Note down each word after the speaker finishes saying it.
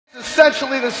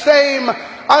essentially the same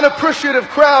unappreciative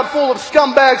crowd full of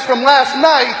scumbags from last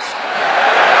night.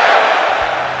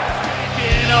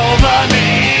 Taking over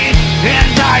me, and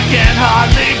I can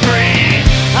hardly breathe.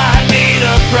 I need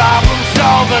a problem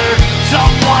solver,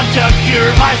 someone to cure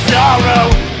my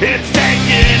sorrow. It's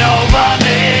taking over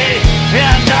me,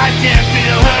 and I can't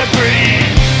feel her breathe.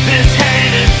 This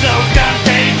hate is so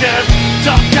contagious,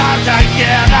 sometimes I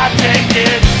cannot take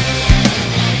it.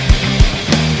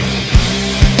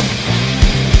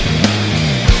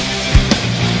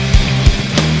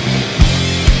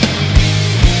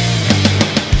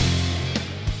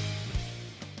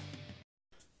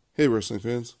 Hey wrestling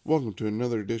fans, welcome to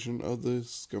another edition of the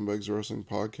Scumbags Wrestling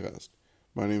Podcast.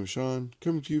 My name is Sean,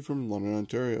 coming to you from London,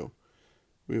 Ontario.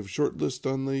 We have a short list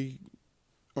on the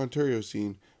Ontario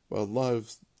scene, but a lot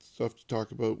of stuff to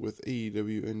talk about with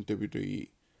AEW and WWE.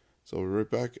 So we'll be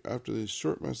right back after these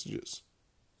short messages.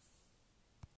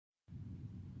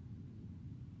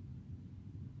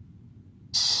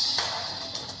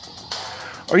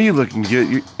 Are you looking to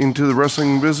get into the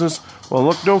wrestling business? Well,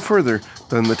 look no further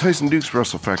than the Tyson Dukes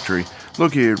Wrestle Factory,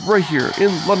 located right here in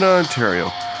London,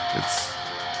 Ontario.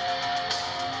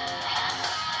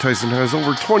 Tyson has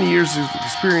over 20 years of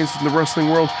experience in the wrestling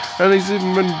world, and he's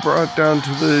even been brought down to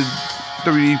the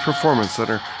WWE Performance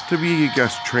Center to be a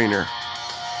guest trainer.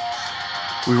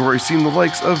 We've already seen the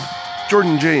likes of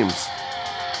Jordan James,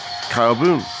 Kyle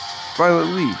Boone, Violet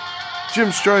Lee,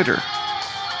 Jim Strider,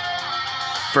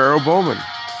 Pharaoh Bowman,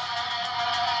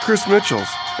 Chris Mitchells,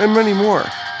 and many more.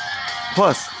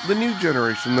 Plus, the new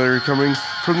generation that are coming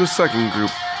from the second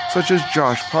group, such as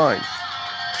Josh Pine,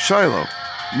 Shiloh,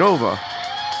 Nova,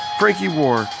 Frankie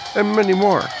War, and many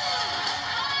more.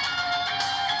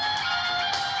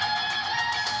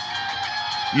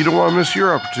 You don't want to miss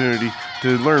your opportunity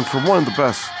to learn from one of the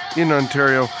best in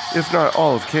Ontario, if not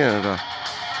all of Canada,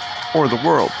 or the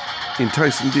world, in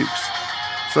Tyson Dukes.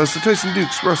 So that's the Tyson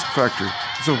Dukes Wrestle Factory.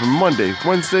 It's open Monday,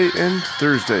 Wednesday, and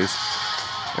Thursdays,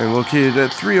 and located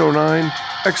at 309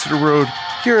 Exeter Road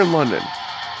here in London.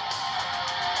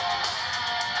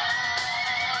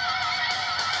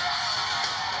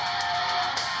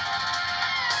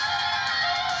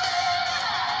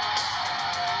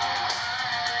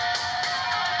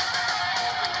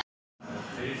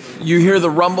 You hear the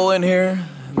rumble in here?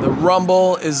 The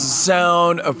rumble is the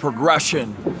sound of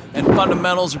progression, and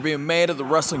fundamentals are being made at the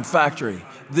Wrestling Factory.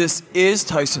 This is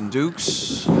Tyson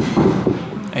Dukes,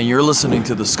 and you're listening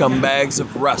to the Scumbags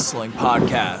of Wrestling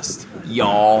podcast,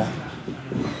 y'all.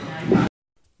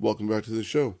 Welcome back to the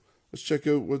show. Let's check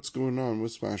out what's going on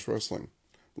with Smash Wrestling.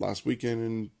 Last weekend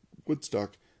in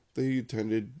Woodstock, they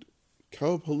attended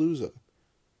Cowpalooza.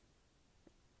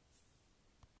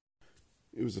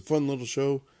 It was a fun little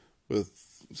show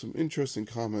with some interesting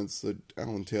comments that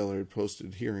Alan Taylor had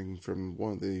posted hearing from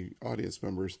one of the audience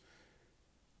members.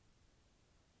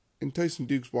 And Tyson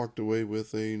Dukes walked away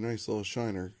with a nice little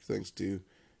shiner thanks to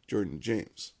Jordan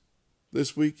James.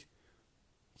 This week,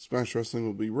 Smash Wrestling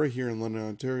will be right here in London,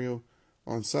 Ontario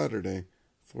on Saturday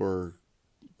for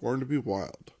Born to Be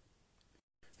Wild.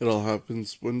 It all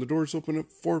happens when the doors open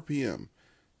at 4 p.m.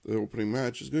 The opening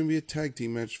match is going to be a tag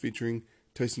team match featuring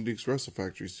Tyson Dukes Wrestle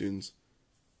Factory students.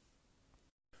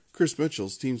 Chris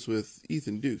Mitchells teams with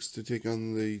Ethan Dukes to take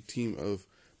on the team of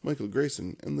Michael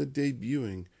Grayson and the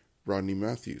debuting Rodney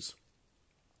Matthews.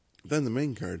 Then the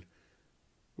main card,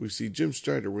 we see Jim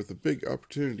Strider with a big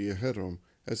opportunity ahead of him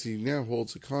as he now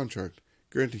holds a contract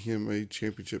granting him a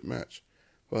championship match.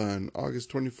 But on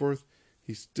August 24th,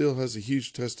 he still has a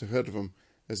huge test ahead of him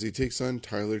as he takes on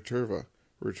Tyler Turva,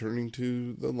 returning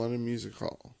to the London Music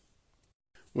Hall.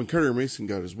 When Carter Mason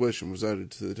got his wish and was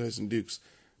added to the Tyson Dukes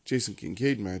Jason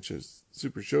Kincaid match as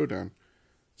Super Showdown,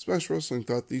 Smash Wrestling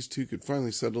thought these two could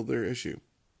finally settle their issue.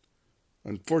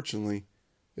 Unfortunately,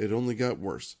 it only got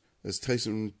worse as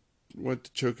Tyson went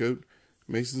to choke out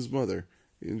Mason's mother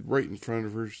right in front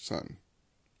of her son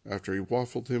after he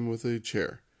waffled him with a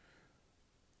chair.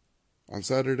 On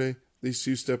Saturday, these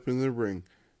two step in the ring,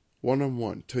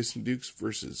 one-on-one, Tyson Dukes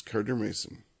versus Carter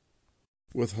Mason.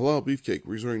 With Halal Beefcake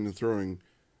resorting to throwing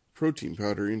protein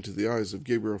powder into the eyes of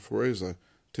Gabriel Foreza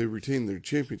to retain their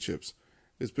championships,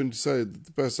 it's been decided that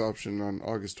the best option on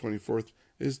August 24th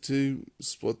is to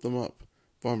split them up.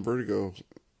 Von Vertigo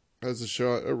has a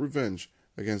shot at revenge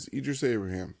against Idris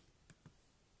Abraham.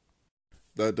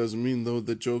 That doesn't mean, though,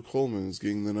 that Joe Coleman is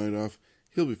getting the night off.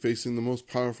 He'll be facing the most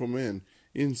powerful man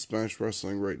in Smash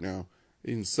Wrestling right now,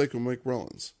 in Psycho Mike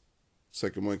Rollins.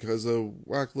 Psycho Mike has a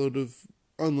whackload of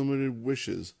unlimited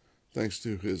wishes thanks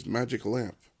to his magic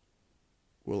lamp.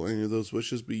 Will any of those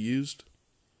wishes be used?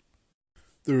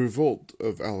 The revolt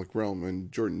of Alec Realm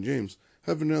and Jordan James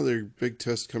have another big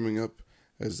test coming up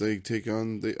as they take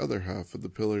on the other half of the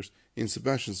Pillars in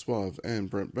Sebastian Suave and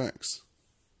Brent Banks.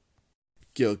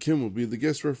 Gail Kim will be the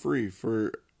guest referee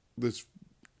for this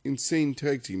insane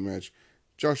tag team match.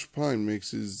 Josh Pine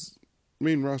makes his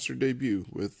main roster debut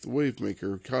with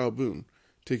Wavemaker Kyle Boone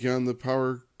taking on the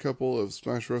power couple of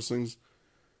Smash Wrestling's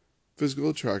Physical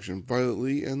Attraction, Violet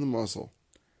Lee and The Muscle.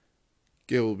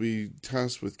 Gail will be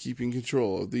tasked with keeping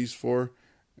control of these four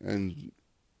and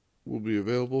will be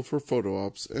available for photo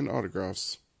ops and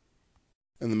autographs.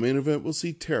 And the main event will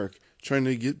see Tarek trying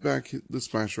to get back the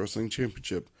Smash Wrestling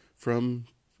Championship from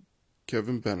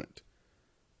Kevin Bennett.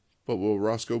 But will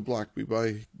Roscoe Black be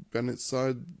by Bennett's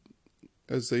side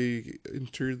as they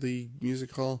enter the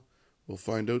music hall? We'll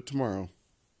find out tomorrow.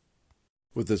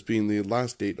 With this being the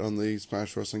last date on the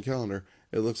Smash Wrestling calendar,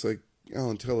 it looks like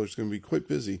Alan Taylor's going to be quite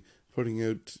busy putting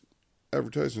out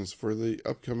advertisements for the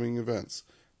upcoming events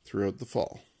throughout the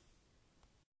fall.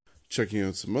 Checking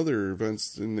out some other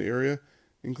events in the area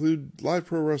include live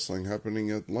pro wrestling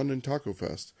happening at London Taco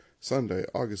Fest, Sunday,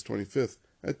 August 25th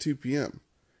at 2 p.m.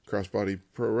 Crossbody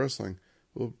Pro Wrestling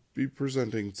will be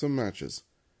presenting some matches.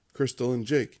 Crystal and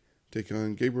Jake take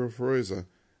on Gabriel Ferreza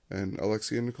and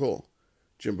Alexia Nicole.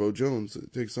 Jimbo Jones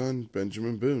takes on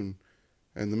Benjamin Boone.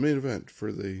 And the main event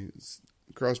for the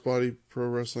Crossbody Pro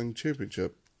Wrestling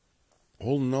Championship,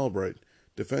 Holden Albright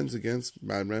defends against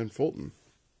Madman Fulton.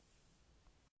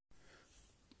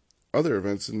 Other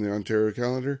events in the Ontario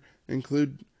calendar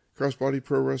include Crossbody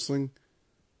Pro Wrestling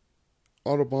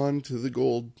Autobahn to the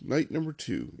Gold, night number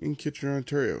 2 in Kitchener,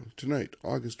 Ontario, tonight,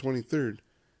 August 23rd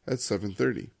at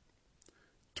 7:30.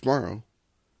 Tomorrow,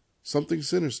 Something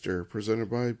Sinister, presented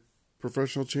by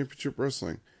Professional Championship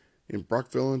Wrestling in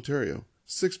Brockville, Ontario,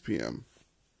 6 p.m.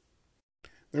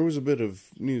 There was a bit of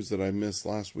news that I missed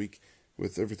last week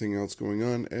with everything else going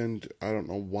on, and I don't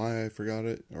know why I forgot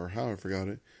it or how I forgot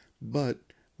it, but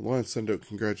I want to send out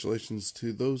congratulations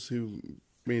to those who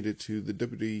made it to the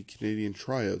WWE Canadian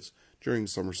tryouts during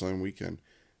SummerSlam weekend.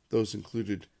 Those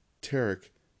included Tarek,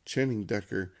 Channing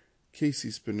Decker, Casey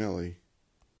Spinelli,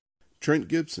 Trent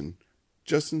Gibson,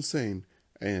 Justin Sane,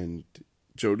 and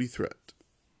Jody Threat.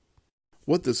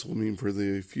 What this will mean for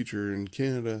the future in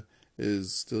Canada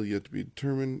is still yet to be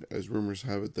determined, as rumors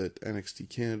have it that NXT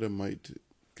Canada might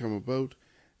come about,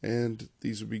 and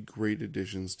these would be great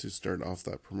additions to start off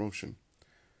that promotion.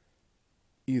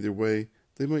 Either way,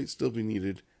 they might still be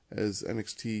needed, as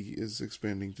NXT is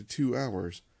expanding to 2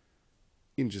 hours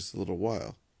in just a little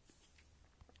while.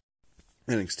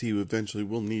 NXT eventually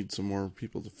will need some more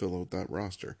people to fill out that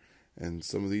roster, and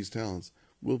some of these talents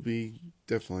will be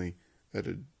definitely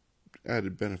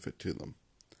added benefit to them.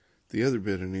 The other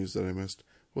bit of news that I missed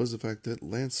was the fact that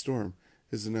Lance Storm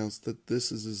has announced that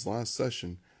this is his last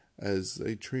session as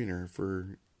a trainer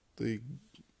for the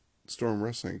Storm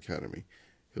Wrestling Academy.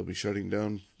 He'll be shutting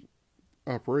down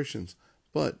operations,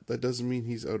 but that doesn't mean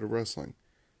he's out of wrestling.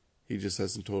 He just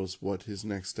hasn't told us what his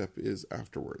next step is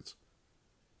afterwards.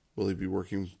 Will he be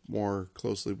working more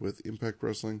closely with Impact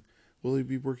Wrestling? Will he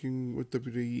be working with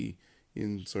WWE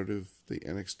in sort of the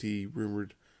NXT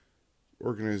rumored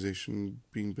organization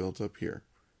being built up here?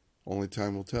 Only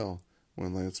time will tell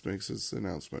when Lance makes his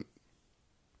announcement.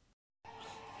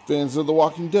 Fans of The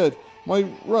Walking Dead might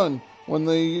run when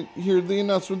they hear the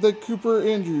announcement that Cooper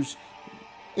Andrews,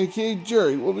 aka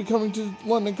Jerry, will be coming to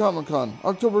London Comic Con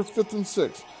October 5th and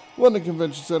 6th, London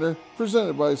Convention Center,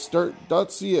 presented by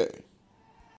Start.ca.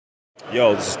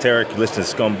 Yo, this is Tarek. You listen to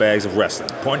Scumbags of Wrestling.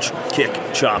 Punch, kick,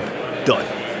 chop, done.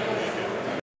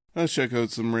 Let's check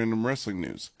out some random wrestling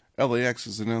news. LAX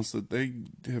has announced that they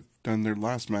have done their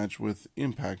last match with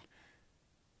Impact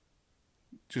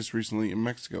just recently in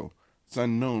Mexico. It's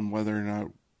unknown whether or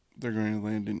not they're going to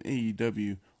land in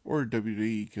AEW or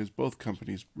WWE, because both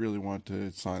companies really want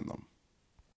to sign them.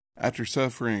 After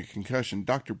suffering a concussion,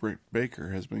 Dr. Britt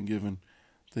Baker has been given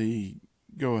the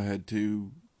go-ahead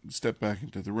to step back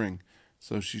into the ring,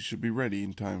 so she should be ready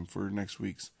in time for next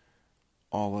week's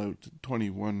all-out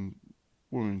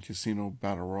 21-woman casino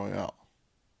battle royale.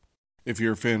 If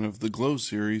you're a fan of the Glow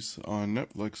series on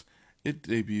Netflix, it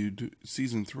debuted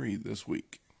season 3 this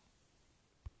week.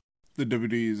 The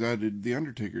WWE has added The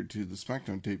Undertaker to the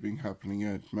SmackDown taping happening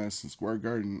at Madison Square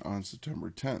Garden on September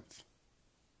 10th.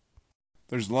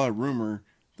 There's a lot of rumor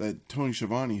that Tony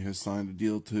Schiavone has signed a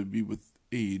deal to be with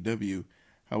AEW.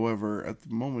 However, at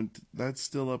the moment, that's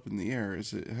still up in the air,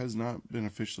 as it has not been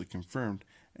officially confirmed,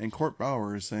 and Court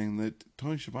Bauer is saying that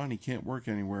Tony Schiavone can't work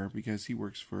anywhere because he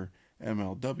works for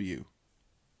MLW.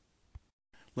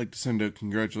 I'd like to send out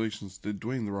congratulations to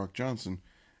Dwayne "The Rock" Johnson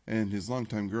and his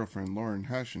longtime girlfriend Lauren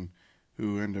Hashin,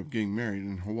 who ended up getting married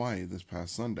in Hawaii this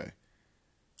past Sunday.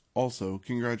 Also,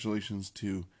 congratulations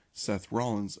to Seth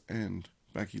Rollins and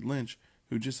Becky Lynch,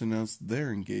 who just announced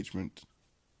their engagement.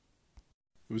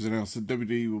 It was announced that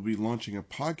WWE will be launching a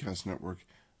podcast network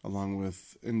along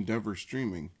with Endeavor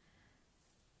Streaming.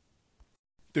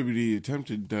 WWE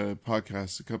attempted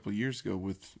podcasts a couple of years ago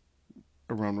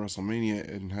around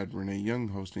WrestleMania and had Renee Young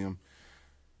hosting them.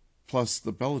 Plus,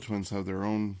 the Bella Twins have their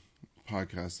own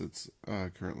podcast that's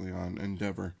currently on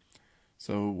Endeavor.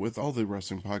 So, with all the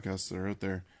wrestling podcasts that are out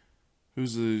there,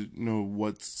 who's to know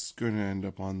what's going to end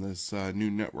up on this new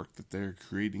network that they're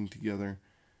creating together?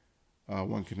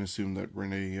 One can assume that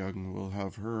Renee Young will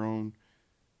have her own,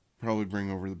 probably bring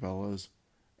over the Bellas,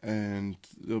 and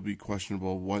it'll be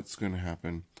questionable what's going to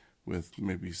happen with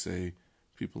maybe, say,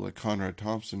 people like Conrad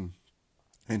Thompson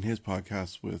and his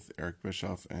podcast with Eric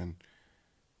Bischoff and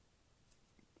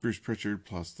Bruce Pritchard,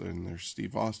 plus then there's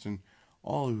Steve Austin,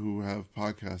 all who have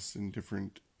podcasts in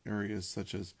different areas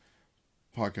such as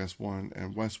Podcast One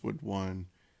and Westwood One.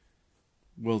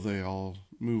 Will they all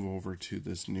move over to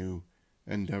this new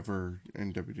Endeavor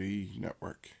and WWE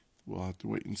network? We'll have to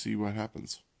wait and see what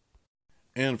happens.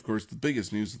 And of course, the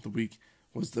biggest news of the week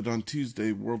was that on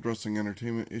Tuesday, World Wrestling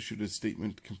Entertainment issued a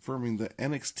statement confirming that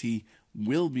NXT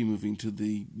will be moving to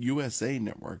the USA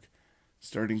network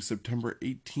starting September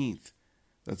 18th.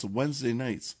 That's Wednesday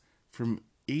nights from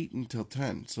 8 until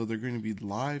 10. So they're going to be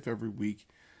live every week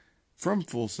from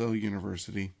Full Sail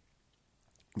University.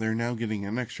 They're now getting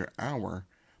an extra hour.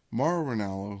 Mauro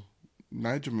Ranallo,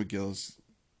 Nigel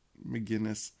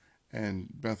McGuinness, and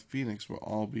Beth Phoenix will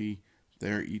all be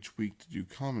there each week to do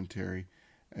commentary.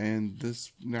 And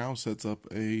this now sets up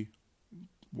a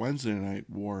Wednesday night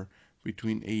war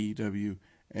between AEW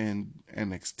and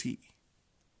NXT.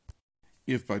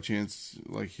 If by chance,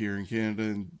 like here in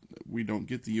Canada, we don't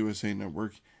get the USA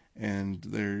Network and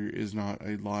there is not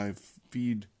a live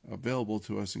feed available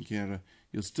to us in Canada,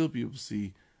 you'll still be able to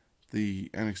see the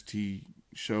NXT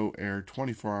show air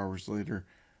 24 hours later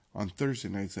on Thursday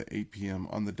nights at 8 p.m.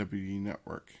 on the WWE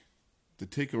Network. The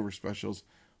takeover specials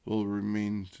will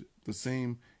remain the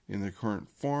same in their current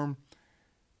form.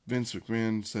 Vince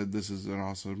McMahon said this is an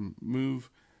awesome move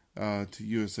to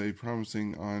USA,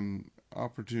 promising an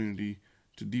opportunity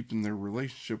to deepen their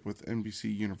relationship with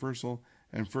NBC Universal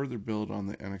and further build on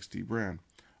the NXT brand.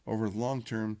 Over the long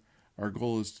term, our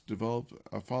goal is to develop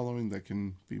a following that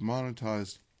can be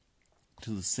monetized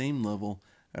to the same level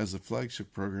as the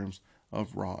flagship programs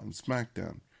of Raw and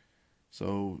SmackDown.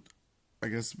 So, I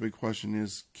guess the big question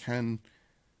is, can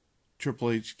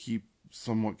Triple H keep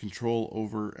somewhat control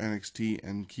over NXT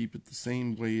and keep it the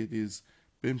same way it is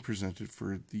been presented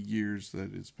for the years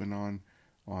that it's been on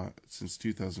since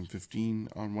 2015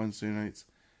 on Wednesday nights?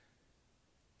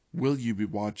 Will you be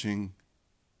watching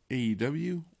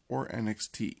AEW or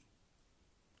NXT?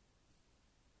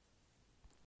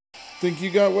 Think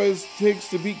you got what it takes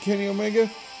to beat Kenny Omega?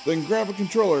 Then grab a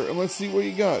controller and let's see what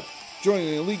you got. Join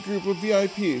an elite group of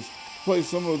VIPs to play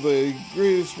some of the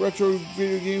greatest retro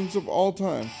video games of all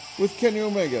time with Kenny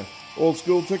Omega. Old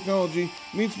school technology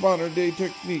meets modern day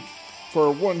technique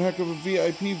for one heck of a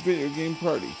VIP video game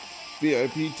party.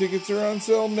 VIP tickets are on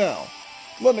sale now.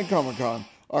 London Comic Con,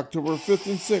 October 5th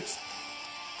and 6th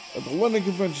at the London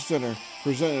Convention Center,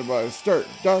 presented by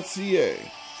Start.ca.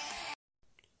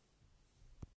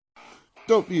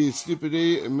 Don't be a stupid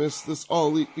idiot and miss this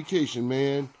all-elite vacation,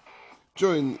 man.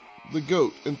 Join the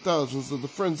GOAT and thousands of the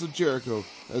Friends of Jericho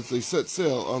as they set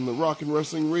sail on the Rock and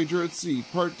Wrestling Rager at Sea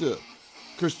Part 2.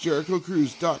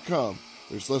 ChrisJerichoCruise.com.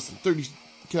 There's less than 30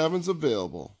 cabins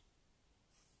available.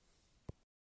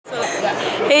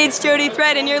 Hey, it's Jody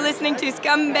Thread, and you're listening to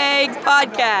Scumbags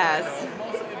Podcast.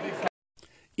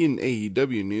 In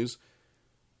AEW news,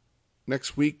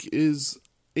 next week is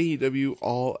AEW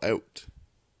All Out.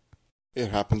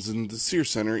 It happens in the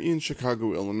Sears Center in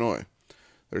Chicago, Illinois.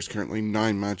 There's currently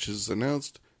 9 matches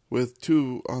announced, with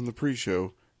 2 on the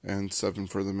pre-show and 7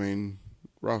 for the main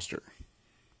roster.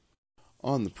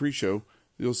 On the pre-show,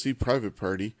 you'll see Private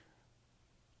Party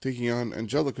taking on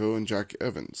Angelico and Jack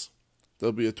Evans.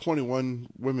 There'll be a 21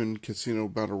 women casino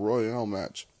battle royale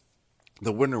match.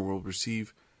 The winner will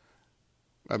receive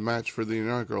a match for the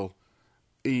inaugural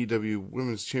AEW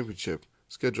Women's Championship,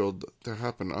 scheduled to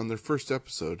happen on their first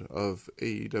episode of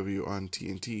AEW on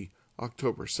TNT,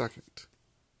 October 2nd.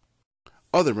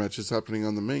 Other matches happening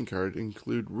on the main card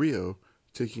include Rio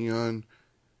taking on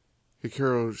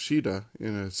Hikaru Shida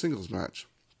in a singles match.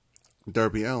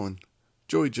 Darby Allin,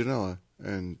 Joey Janela,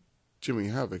 and Jimmy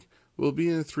Havoc will be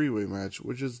in a 3-way match,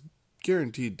 which is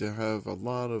guaranteed to have a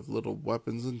lot of little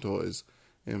weapons and toys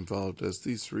involved, as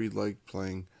these 3 like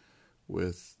playing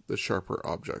with the sharper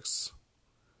objects.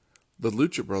 The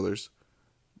Lucha Brothers,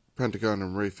 Pentagon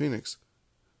and Ray Phoenix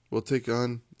will take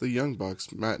on the Young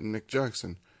Bucks, Matt and Nick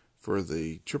Jackson, for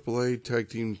the AAA Tag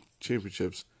Team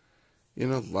Championships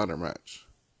in a ladder match.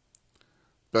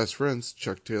 Best Friends,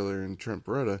 Chuck Taylor and Trent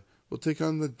Beretta, will take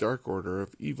on the Dark Order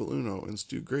of Evil Uno and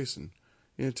Stu Grayson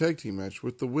in a tag team match,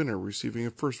 with the winner receiving a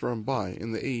first-round bye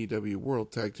in the AEW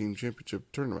World Tag Team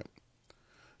Championship Tournament.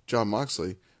 Jon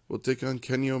Moxley will take on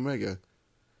Kenny Omega,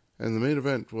 and the main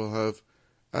event will have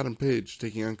Adam Page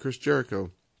taking on Chris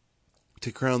Jericho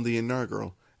to crown the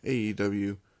inaugural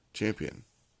AEW champion.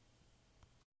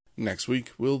 Next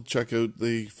week, we'll check out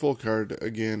the full card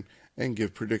again and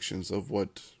give predictions of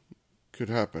what could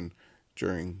happen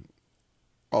during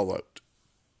All Out.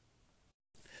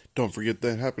 Don't forget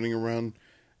that happening around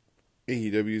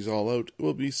AEW's All Out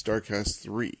will be StarCast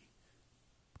 3.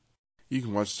 You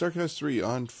can watch StarCast 3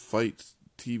 on Fight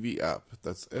TV app.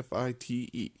 That's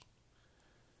FITE.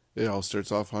 It all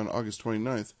starts off on August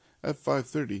 29th at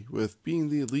 5:30 with Being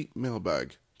the Elite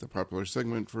Mailbag. The popular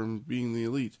segment from Being the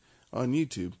Elite on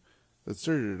YouTube that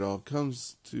started it all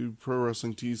comes to Pro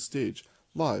Wrestling Tees stage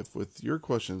live with your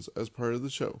questions as part of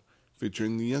the show,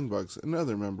 featuring the Young Bucks and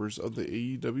other members of the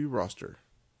AEW roster.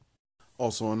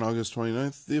 Also on August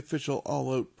 29th, the official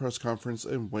All Out press conference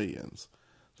and weigh-ins.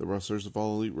 The wrestlers of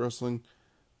All Elite Wrestling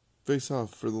face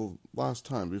off for the last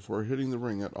time before hitting the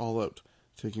ring at All Out,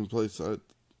 taking place at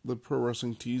the Pro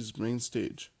Wrestling Tees main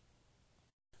stage.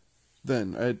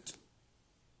 Then at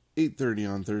 8:30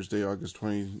 on Thursday, August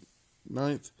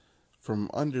 29th, From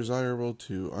Undesirable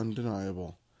to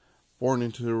Undeniable. Born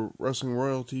into wrestling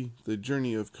royalty, the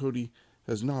journey of Cody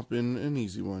has not been an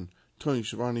easy one. Tony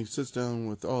Schiavone sits down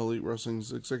with All Elite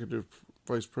Wrestling's Executive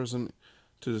Vice President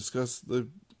to discuss the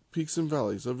peaks and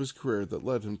valleys of his career that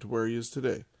led him to where he is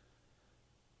today.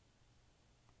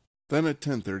 Then at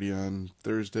 10:30 on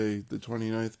Thursday, the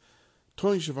 29th,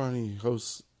 Tony Schiavone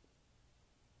hosts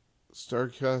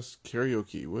StarCast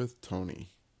Karaoke with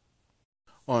Tony.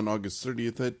 On August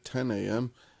 30th at 10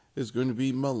 a.m. is going to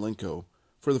be Malenko.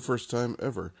 For the first time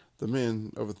ever, the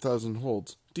man of 1,000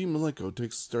 holds, Dean Malenko,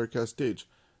 takes the StarCast stage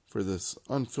for this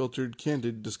unfiltered,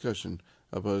 candid discussion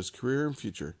about his career and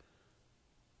future.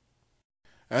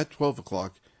 At 12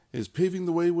 o'clock is Paving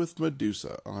the Way with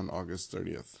Medusa on August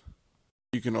 30th.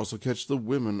 You can also catch the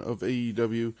women of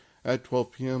AEW at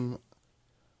 12 p.m.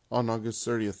 on August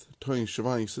 30th. Tony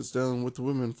Schiavone sits down with the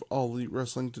women of All Elite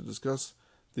Wrestling to discuss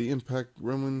the impact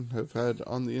women have had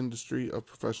on the industry of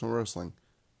professional wrestling.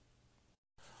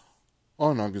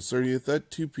 On August 30th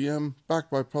at 2 p.m., backed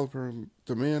by popular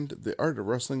demand, The Art of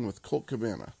Wrestling with Colt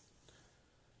Cabana.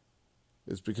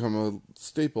 It's become a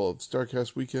staple of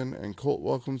StarCast weekend, and Colt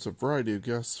welcomes a variety of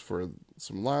guests for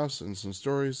some laughs and some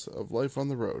stories of life on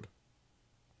the road.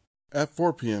 At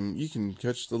 4 p.m., you can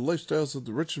catch The Lifestyles of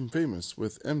the Rich and Famous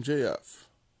with MJF.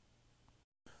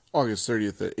 August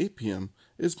 30th at 8 p.m.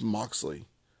 is Moxley.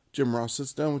 Jim Ross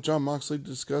sits down with Jon Moxley to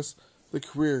discuss the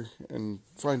career and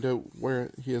find out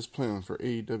where he has planned for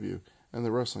AEW and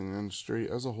the wrestling industry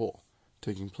as a whole,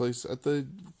 taking place at the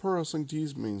Pro Wrestling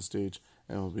Tees main stage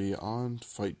and will be on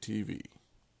Fight TV.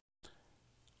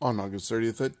 On August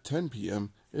 30th at 10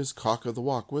 p.m. is Cock of the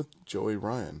Walk with Joey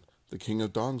Ryan. The King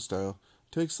of Dong Style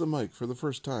takes the mic for the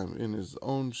first time in his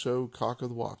own show, Cock of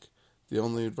the Walk. The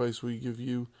only advice we give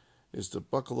you is to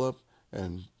buckle up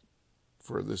and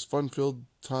for this fun-filled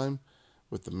time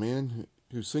with the man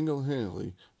who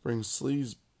single-handedly brings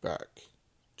sleaze back,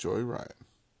 Joey Ryan.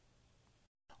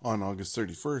 On August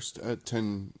 31st at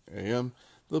 10 a.m.,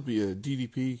 there'll be a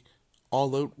DDP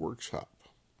All-Out workshop.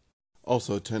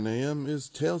 Also at 10 a.m. is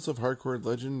Tales of Hardcore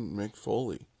Legend Mick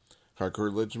Foley.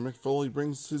 Hardcore Legend Mick Foley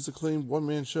brings his acclaimed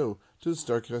one-man show to the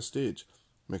StarCast stage.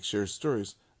 Mick shares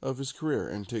stories of his career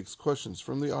and takes questions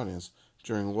from the audience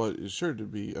during what is sure to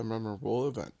be a memorable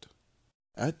event.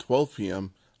 At 12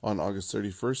 p.m. on August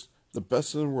 31st, The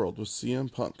Best in the World with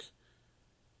CM Punk.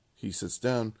 He sits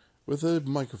down with a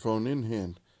microphone in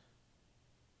hand.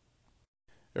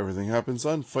 Everything happens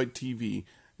on Fight TV.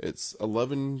 It's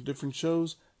 11 different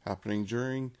shows happening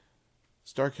during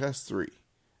StarCast 3.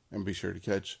 And be sure to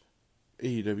catch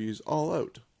AEW's All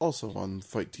Out, also on the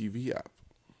Fight TV app.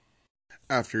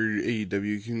 After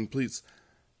AEW completes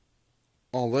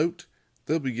All Out,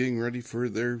 they'll be getting ready for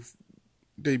their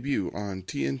debut on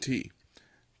TNT.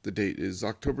 The date is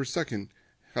October 2nd,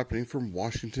 happening from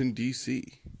Washington,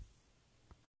 D.C.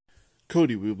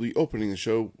 Cody will be opening the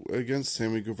show against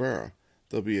Sammy Guevara.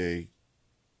 There'll be a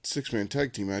 6-man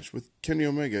tag team match with Kenny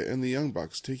Omega and the Young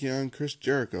Bucks taking on Chris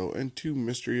Jericho and 2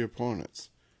 mystery opponents.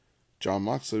 Jon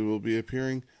Moxley will be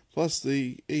appearing, plus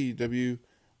the AEW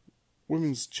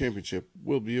Women's Championship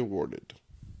will be awarded.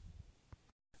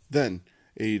 Then,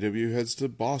 AEW heads to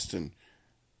Boston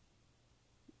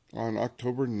on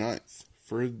October 9th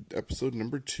for episode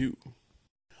number 2.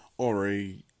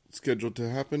 Already scheduled to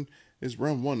happen is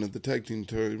round 1 of the tag team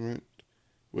tournament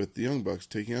with the Young Bucks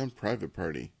taking on Private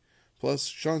Party. Plus,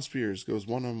 Shawn Spears goes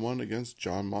one-on-one against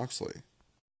Jon Moxley.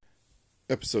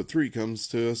 Episode 3 comes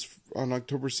to us on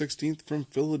October 16th from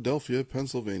Philadelphia,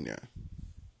 Pennsylvania.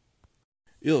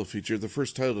 It'll feature the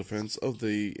first title defense of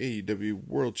the AEW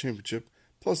World Championship,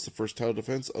 plus the first title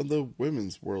defense of the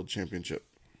Women's World Championship.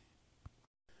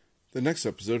 The next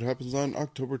episode happens on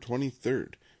October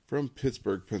 23rd from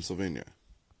Pittsburgh, Pennsylvania.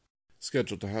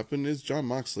 Scheduled to happen is Jon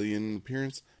Moxley in an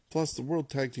appearance, plus the World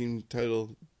Tag Team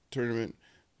title tournament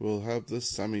will have the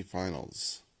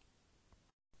semifinals.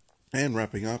 And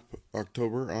wrapping up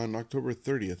October on October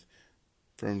 30th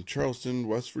from Charleston,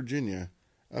 West Virginia,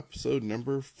 episode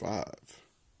number 5.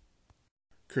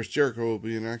 Chris Jericho will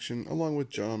be in action along with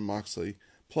Jon Moxley,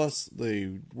 plus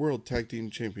the World Tag Team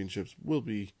Championships will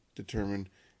be determined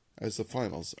as the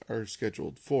finals are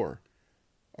scheduled for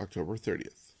October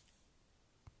 30th.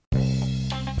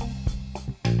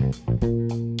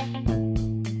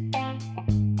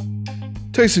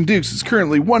 Tyson Dukes is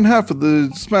currently one half of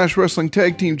the Smash Wrestling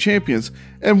Tag Team Champions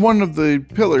and one of the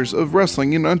pillars of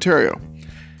wrestling in Ontario.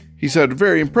 He's had a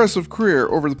very impressive career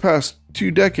over the past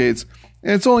 2 decades,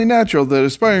 and it's only natural that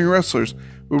aspiring wrestlers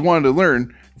would want to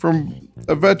learn from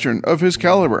a veteran of his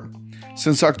caliber.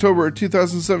 Since October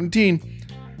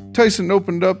 2017, Tyson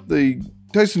opened up the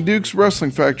Tyson Dukes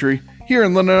Wrestling Factory here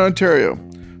in London, Ontario.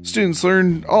 Students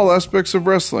learn all aspects of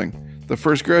wrestling. The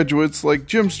first graduates like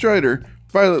Jim Strider,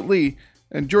 Violet Lee,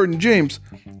 and Jordan James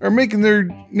are making their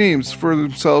names for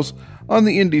themselves on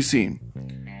the indie scene.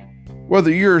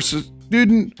 Whether you're a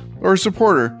student or a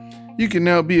supporter, you can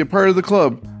now be a part of the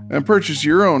club and purchase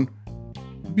your own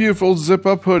beautiful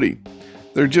zip-up hoodie.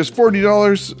 They're just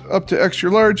 $40 up to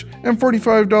extra large and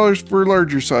 $45 for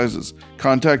larger sizes.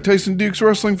 Contact Tyson Dukes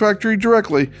Wrestling Factory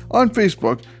directly on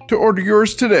Facebook to order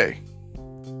yours today.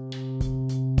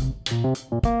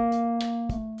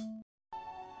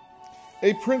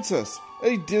 A princess,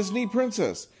 a Disney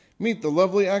princess. Meet the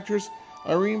lovely actress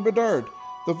Irene Bedard,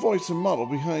 the voice and model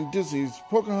behind Disney's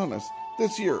Pocahontas,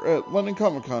 this year at London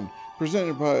Comic Con,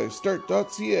 presented by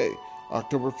Start.ca,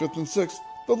 October 5th and 6th,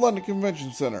 the London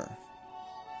Convention Center.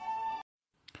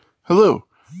 Hello,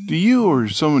 do you or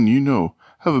someone you know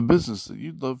have a business that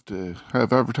you'd love to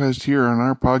have advertised here on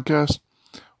our podcast?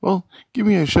 Well, give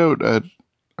me a shout at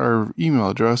our email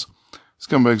address,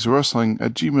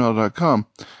 scumbagswrestling@gmail.com,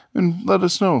 and let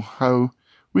us know how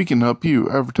we can help you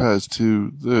advertise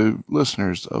to the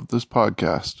listeners of this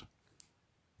podcast.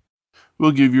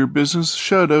 We'll give your business a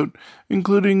shout out,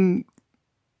 including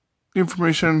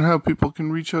information on how people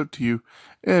can reach out to you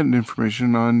and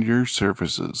information on your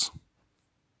services.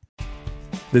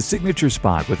 The Signature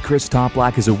Spot with Chris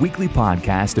Toplack is a weekly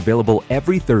podcast available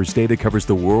every Thursday that covers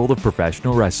the world of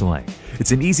professional wrestling.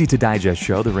 It's an easy-to-digest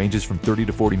show that ranges from 30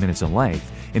 to 40 minutes in length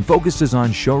and focuses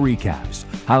on show recaps,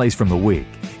 highlights from the week,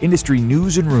 industry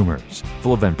news and rumors,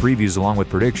 full event previews along with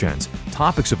predictions,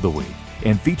 topics of the week,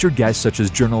 and featured guests such as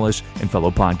journalists and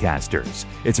fellow podcasters.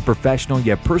 It's a professional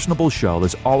yet personable show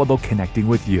that's all about connecting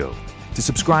with you. To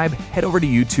subscribe, head over to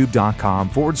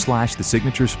youtube.com/The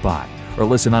Signature Spot or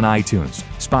listen on iTunes,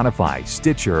 Spotify,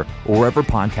 Stitcher, or wherever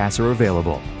podcasts are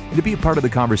available. And to be a part of the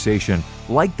conversation,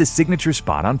 like The Signature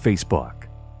Spot on Facebook.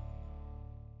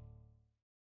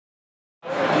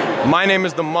 My name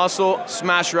is The Muscle,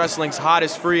 Smash Wrestling's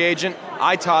hottest free agent.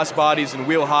 I toss bodies and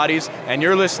wheel hotties, and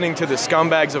you're listening to the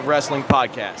Scumbags of Wrestling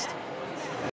podcast.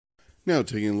 Now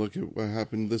taking a look at what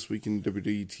happened this week in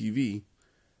WWE TV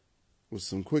with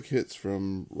some quick hits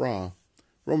from Raw.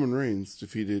 Roman Reigns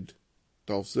defeated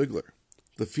Dolph Ziggler.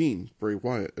 The Fiend, Bray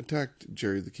Wyatt, attacked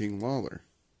Jerry the King Lawler.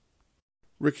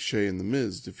 Ricochet and The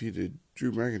Miz defeated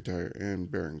Drew McIntyre and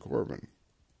Baron Corbin.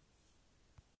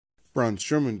 Braun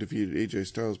Strowman defeated AJ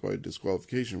Styles by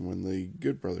disqualification when the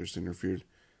Good Brothers interfered.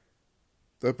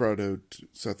 That brought out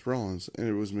Seth Rollins, and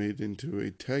it was made into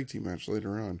a tag team match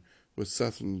later on, with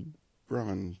Seth and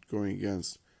Braun going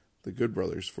against the Good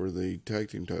Brothers for the tag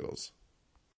team titles.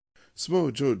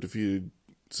 Samoa Joe defeated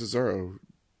Cesaro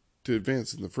to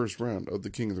advance in the first round of the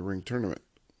King of the Ring tournament.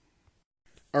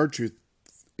 R-Truth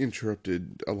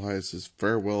interrupted Elias's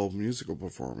farewell musical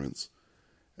performance,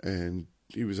 and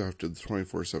he was after the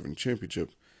 24/7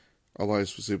 championship.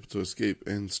 Elias was able to escape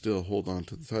and still hold on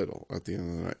to the title at the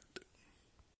end of the night.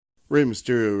 Rey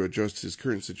Mysterio addressed his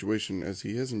current situation as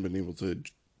he hasn't been able to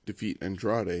defeat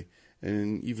Andrade,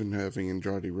 and even having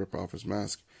Andrade rip off his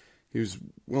mask, he was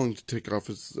willing to take off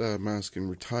his mask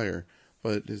and retire,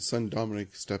 but his son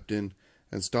Dominic stepped in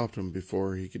and stopped him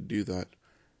before he could do that,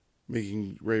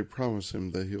 making Rey promise him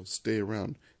that he'll stay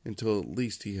around until at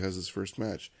least he has his first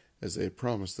match, as they had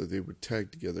promised that they would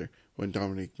tag together when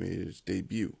Dominic made his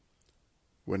debut.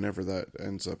 Whenever that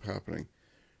ends up happening,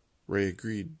 Ray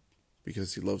agreed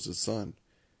because he loves his son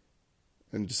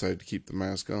and decided to keep the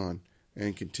mask on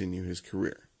and continue his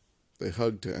career. They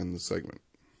hugged to end the segment.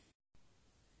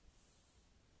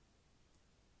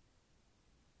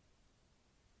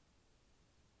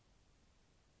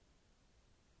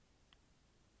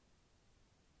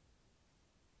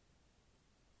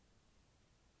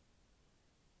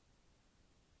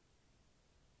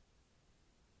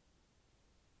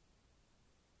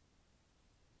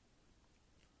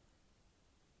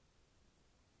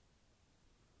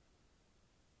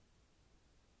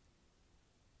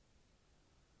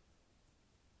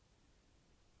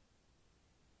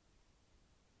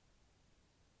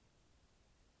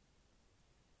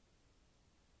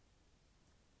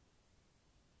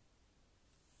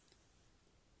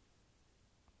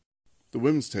 The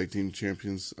women's tag team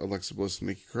champions Alexa Bliss and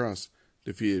Nikki Cross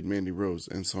defeated Mandy Rose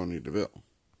and Sonya Deville.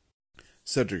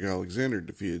 Cedric Alexander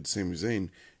defeated Sami Zayn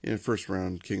in a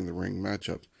first-round King of the Ring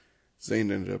matchup.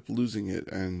 Zayn ended up losing it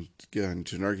and got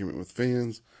into an argument with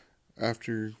fans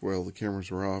after, while the cameras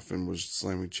were off, and was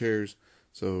slamming chairs,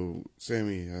 so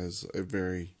Sami has a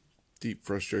very deep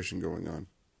frustration going on.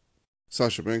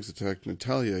 Sasha Banks attacked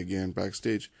Natalya again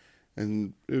backstage,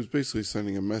 and it was basically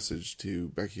sending a message to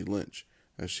Becky Lynch,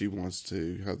 as she wants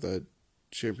to have that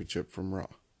championship from Raw.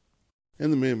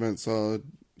 And the main event saw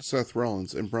Seth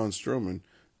Rollins and Braun Strowman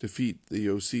defeat the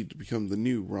OC to become the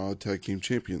new Raw Tag Team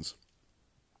Champions.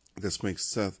 This makes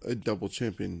Seth a double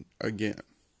champion again.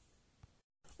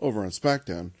 Over on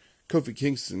SmackDown, Kofi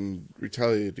Kingston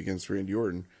retaliated against Randy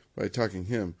Orton by attacking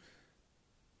him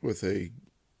with a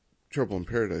Trouble in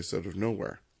Paradise out of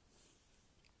nowhere.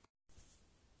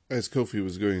 As Kofi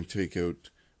was going to take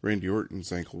out Randy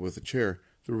Orton's ankle with a chair,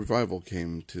 the Revival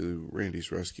came to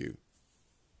Randy's rescue.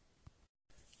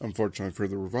 Unfortunately for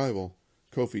the Revival,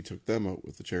 Kofi took them out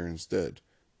with the chair instead,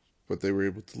 but they were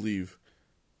able to leave,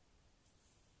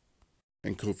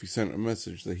 and Kofi sent a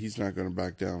message that he's not going to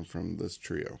back down from this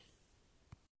trio.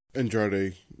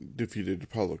 Andrade defeated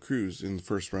Apollo Crews in the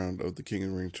first round of the King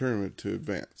of the Ring tournament to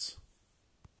advance.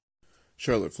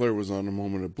 Charlotte Flair was on a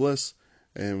moment of bliss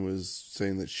and was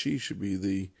saying that she should be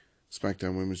the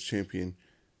SmackDown Women's Champion,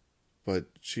 but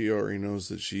she already knows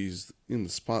that she's in the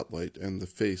spotlight and the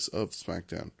face of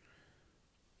SmackDown.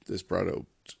 This brought out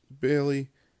Bayley,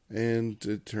 and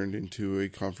it turned into a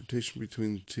confrontation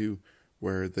between the two,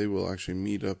 where they will actually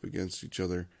meet up against each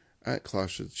other at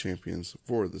Clash of the Champions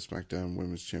for the SmackDown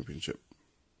Women's Championship.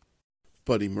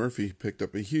 Buddy Murphy picked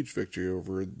up a huge victory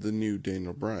over the new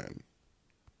Daniel Bryan.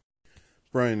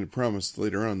 Bryan had promised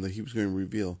later on that he was going to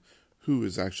reveal who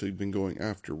has actually been going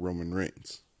after Roman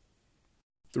Reigns.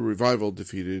 The Revival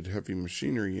defeated Heavy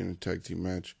Machinery in a tag team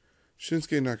match.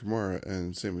 Shinsuke Nakamura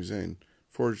and Sami Zayn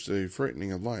forged a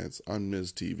frightening alliance on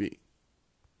Miz TV.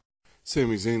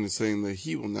 Sami Zayn is saying that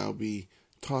he will now be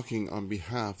talking on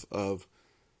behalf of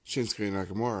Shinsuke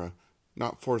Nakamura,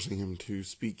 not forcing him to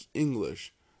speak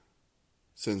English,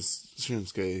 since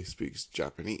Shinsuke speaks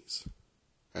Japanese.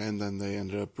 And then they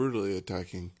ended up brutally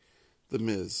attacking The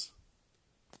Miz.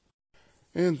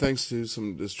 And thanks to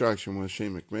some distraction with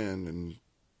Shane McMahon and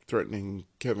threatening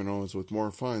Kevin Owens with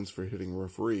more fines for hitting a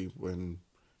referee when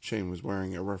Shane was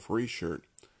wearing a referee shirt,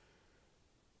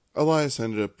 Elias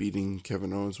ended up beating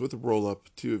Kevin Owens with a roll-up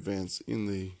to advance in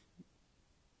the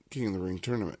King of the Ring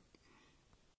tournament.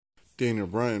 Daniel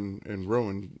Bryan and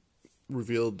Rowan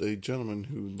revealed a gentleman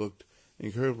who looked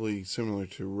incredibly similar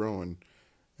to Rowan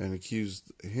and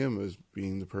accused him of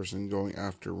being the person going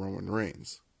after Roman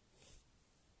Reigns.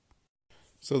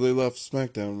 So they left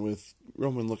SmackDown with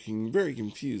Roman looking very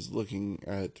confused, looking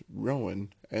at Rowan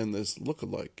and this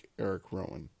look-alike Eric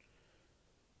Rowan.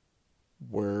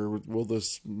 Where will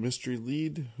this mystery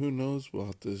lead? Who knows? We'll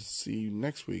have to see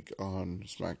next week on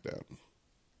SmackDown.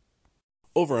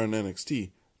 Over on NXT,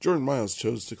 Jordan Myles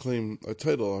chose to claim a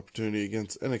title opportunity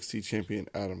against NXT champion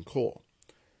Adam Cole.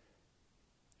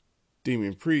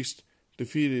 Damian Priest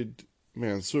defeated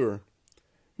Mansoor.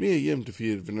 Mia Yim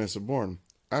defeated Vanessa Bourne.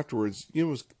 Afterwards, Yim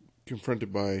was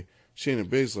confronted by Shayna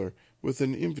Baszler with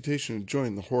an invitation to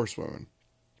join the Horsewomen.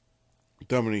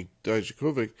 Dominik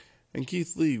Dijakovic and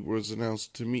Keith Lee was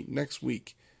announced to meet next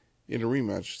week in a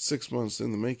rematch 6 months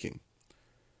in the making.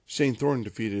 Shane Thorne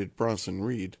defeated Bronson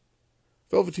Reed.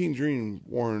 Velveteen Dream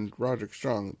warned Roderick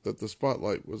Strong that the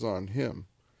spotlight was on him.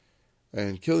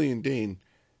 And Killian Dane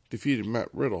defeated Matt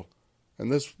Riddle,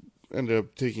 and this ended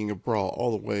up taking a brawl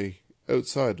all the way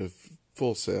outside of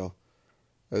Full Sail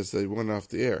as they went off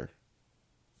the air.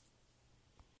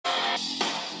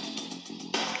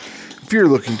 If you're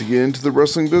looking to get into the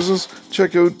wrestling business,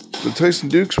 check out the Tyson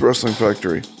Dukes Wrestling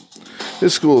Factory.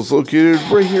 His school is located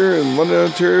right here in London,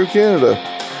 Ontario, Canada.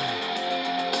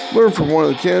 Learn from one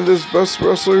of Canada's best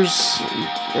wrestlers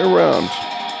around.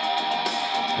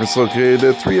 It's located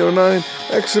at 309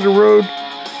 Exeter Road,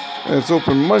 and it's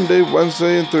open Monday,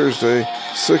 Wednesday, and Thursday,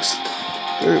 6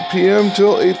 p.m.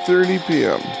 till 8:30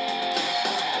 p.m.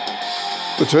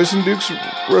 The Tyson Dukes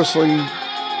Wrestling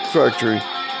Factory,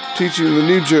 teaching the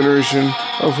new generation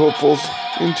of hopefuls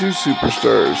into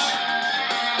superstars.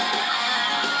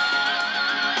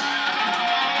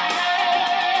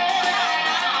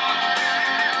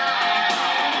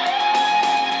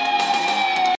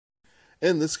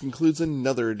 And this concludes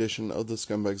another edition of the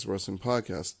Scumbags Wrestling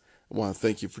Podcast. I want to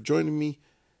thank you for joining me,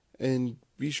 and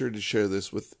be sure to share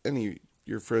this with any of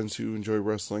your friends who enjoy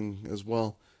wrestling as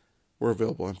well. We're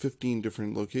available on 15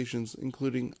 different locations,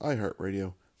 including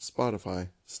iHeartRadio, Spotify,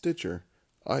 Stitcher,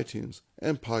 iTunes,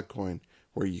 and Podcoin,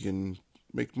 where you can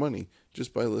make money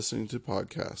just by listening to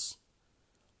podcasts.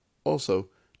 Also,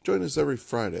 join us every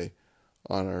Friday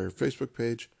on our Facebook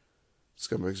page,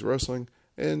 Scumbags Wrestling,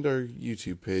 and our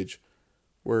YouTube page,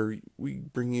 where we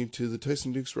bring you to the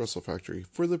Tyson Dukes Wrestle Factory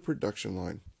for the production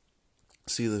line.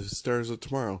 See the stars of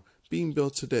tomorrow being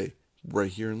built today,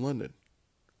 right here in London.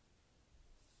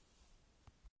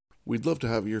 We'd love to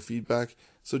have your feedback,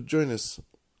 so join us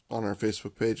on our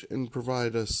Facebook page and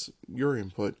provide us your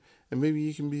input, and maybe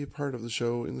you can be a part of the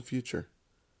show in the future.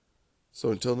 So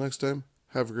until next time,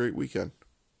 have a great weekend.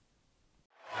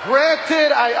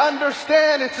 Granted, I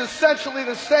understand it's essentially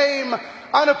the same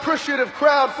unappreciative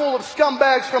crowd full of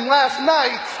scumbags from last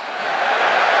night.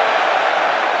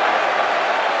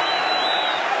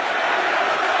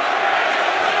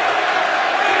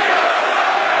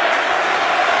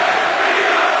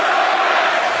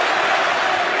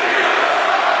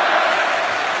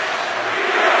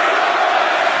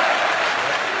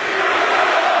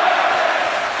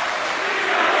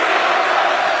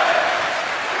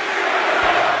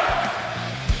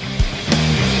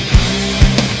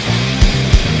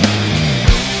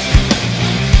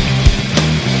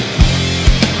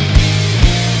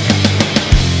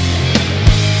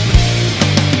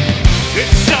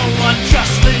 It's so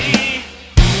unjustly,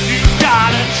 you've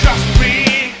gotta trust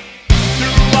me.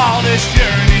 Through all this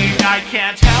journey, I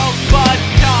can't help